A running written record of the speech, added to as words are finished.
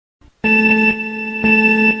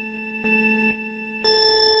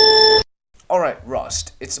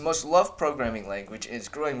Rust. It's the most loved programming language. It's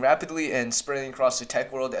growing rapidly and spreading across the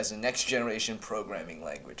tech world as a next-generation programming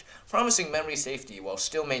language, promising memory safety while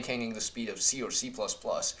still maintaining the speed of C or C++.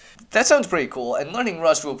 That sounds pretty cool, and learning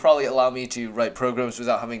Rust will probably allow me to write programs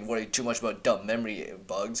without having to worry too much about dumb memory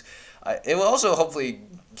bugs. It will also hopefully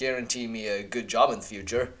guarantee me a good job in the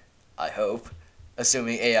future, I hope,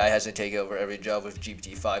 assuming AI hasn't taken over every job with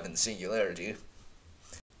GPT-5 and the Singularity.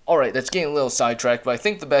 Alright, that's getting a little sidetracked, but I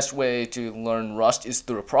think the best way to learn Rust is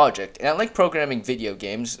through a project. And I like programming video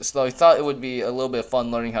games, so I thought it would be a little bit of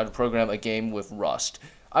fun learning how to program a game with Rust.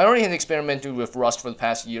 I already had experimented with Rust for the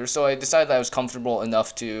past year, so I decided that I was comfortable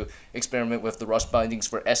enough to experiment with the Rust bindings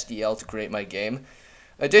for SDL to create my game.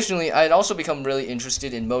 Additionally, I had also become really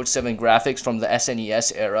interested in Mode 7 graphics from the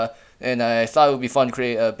SNES era, and I thought it would be fun to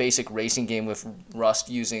create a basic racing game with Rust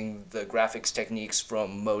using the graphics techniques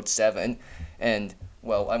from Mode 7. And,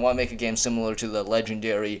 well, I want to make a game similar to the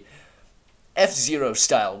legendary F-Zero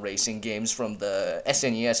style racing games from the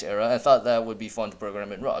SNES era. I thought that would be fun to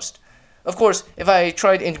program in Rust. Of course, if I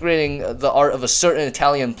tried integrating the art of a certain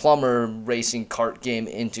Italian plumber racing kart game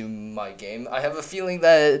into my game, I have a feeling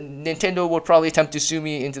that Nintendo would probably attempt to sue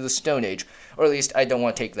me into the Stone Age, or at least I don't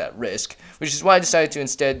want to take that risk, which is why I decided to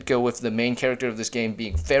instead go with the main character of this game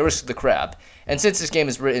being Ferris the Crab, and since this game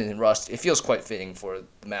is written in Rust, it feels quite fitting for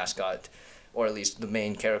the mascot, or at least the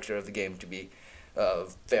main character of the game to be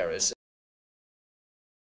Ferris.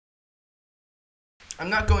 I'm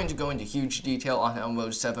not going to go into huge detail on how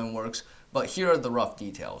Mode 7 works, but here are the rough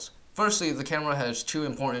details. Firstly, the camera has two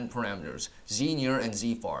important parameters, Z near and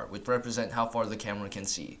Z far, which represent how far the camera can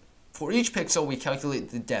see. For each pixel, we calculate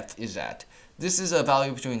the depth is at. This is a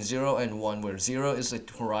value between 0 and 1, where 0 is the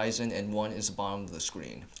horizon and 1 is the bottom of the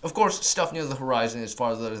screen. Of course, stuff near the horizon is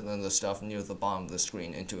farther than the stuff near the bottom of the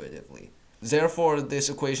screen intuitively. Therefore, this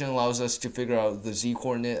equation allows us to figure out the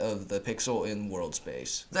z-coordinate of the pixel in world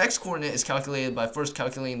space. The x-coordinate is calculated by first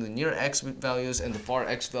calculating the near x values and the far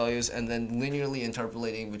x values, and then linearly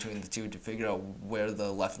interpolating between the two to figure out where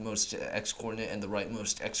the leftmost x-coordinate and the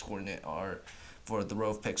rightmost x-coordinate are for the row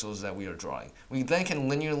of pixels that we are drawing. We then can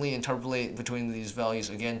linearly interpolate between these values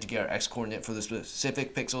again to get our x-coordinate for the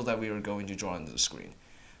specific pixel that we are going to draw on the screen.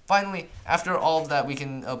 Finally, after all of that, we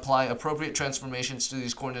can apply appropriate transformations to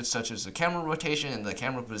these coordinates, such as the camera rotation and the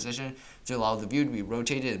camera position, to allow the view to be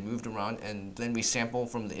rotated and moved around, and then we sample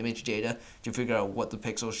from the image data to figure out what the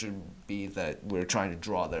pixel should be that we're trying to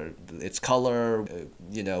draw there. Its color,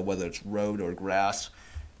 whether it's road or grass.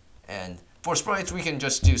 And for sprites, we can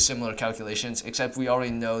just do similar calculations, except we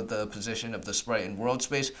already know the position of the sprite in world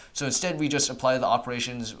space, so instead we just apply the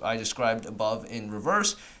operations I described above in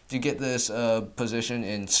reverse to get this position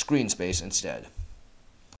in screen space instead.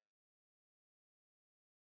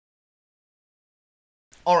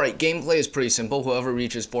 Alright, gameplay is pretty simple. Whoever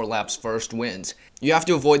reaches 4 laps first wins. You have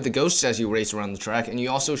to avoid the ghosts as you race around the track, and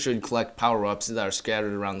you also should collect power-ups that are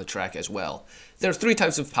scattered around the track as well. There are 3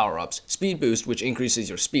 types of power-ups: Speed Boost, which increases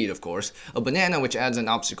your speed, of course, a Banana, which adds an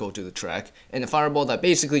obstacle to the track, and a Fireball that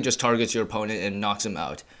basically just targets your opponent and knocks him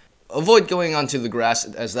out. Avoid going onto the grass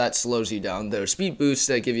as that slows you down. There are Speed Boosts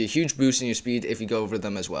that give you a huge boost in your speed if you go over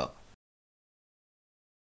them as well.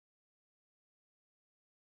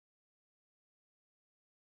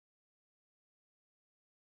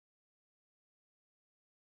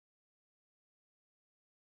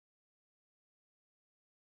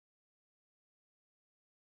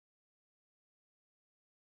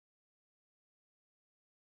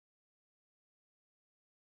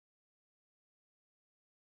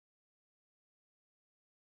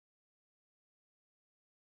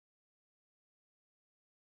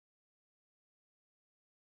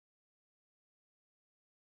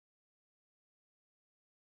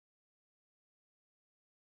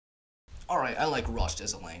 Alright, I like Rust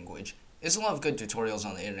as a language. There's a lot of good tutorials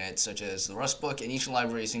on the internet, such as the Rust book, and each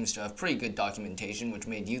library seems to have pretty good documentation, which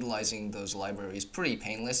made utilizing those libraries pretty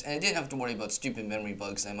painless, and I didn't have to worry about stupid memory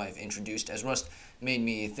bugs I might have introduced, as Rust made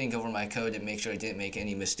me think over my code and make sure I didn't make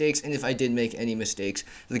any mistakes, and if I did make any mistakes,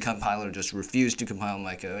 the compiler just refused to compile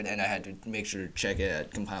my code, and I had to make sure to check it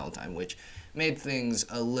at compile time, which made things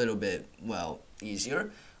a little bit, well, easier.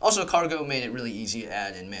 Also, Cargo made it really easy to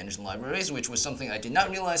add and manage libraries, which was something I did not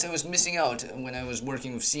realize I was missing out when I was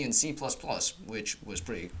working with C and C++, which was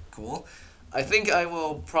pretty cool. I think I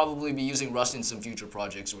will probably be using Rust in some future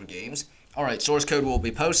projects or games. Alright, source code will be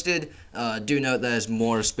posted. Do note that it's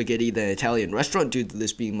more spaghetti than Italian restaurant due to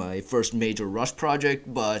this being my first major Rust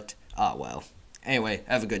project, but, well. Anyway,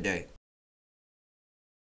 have a good day.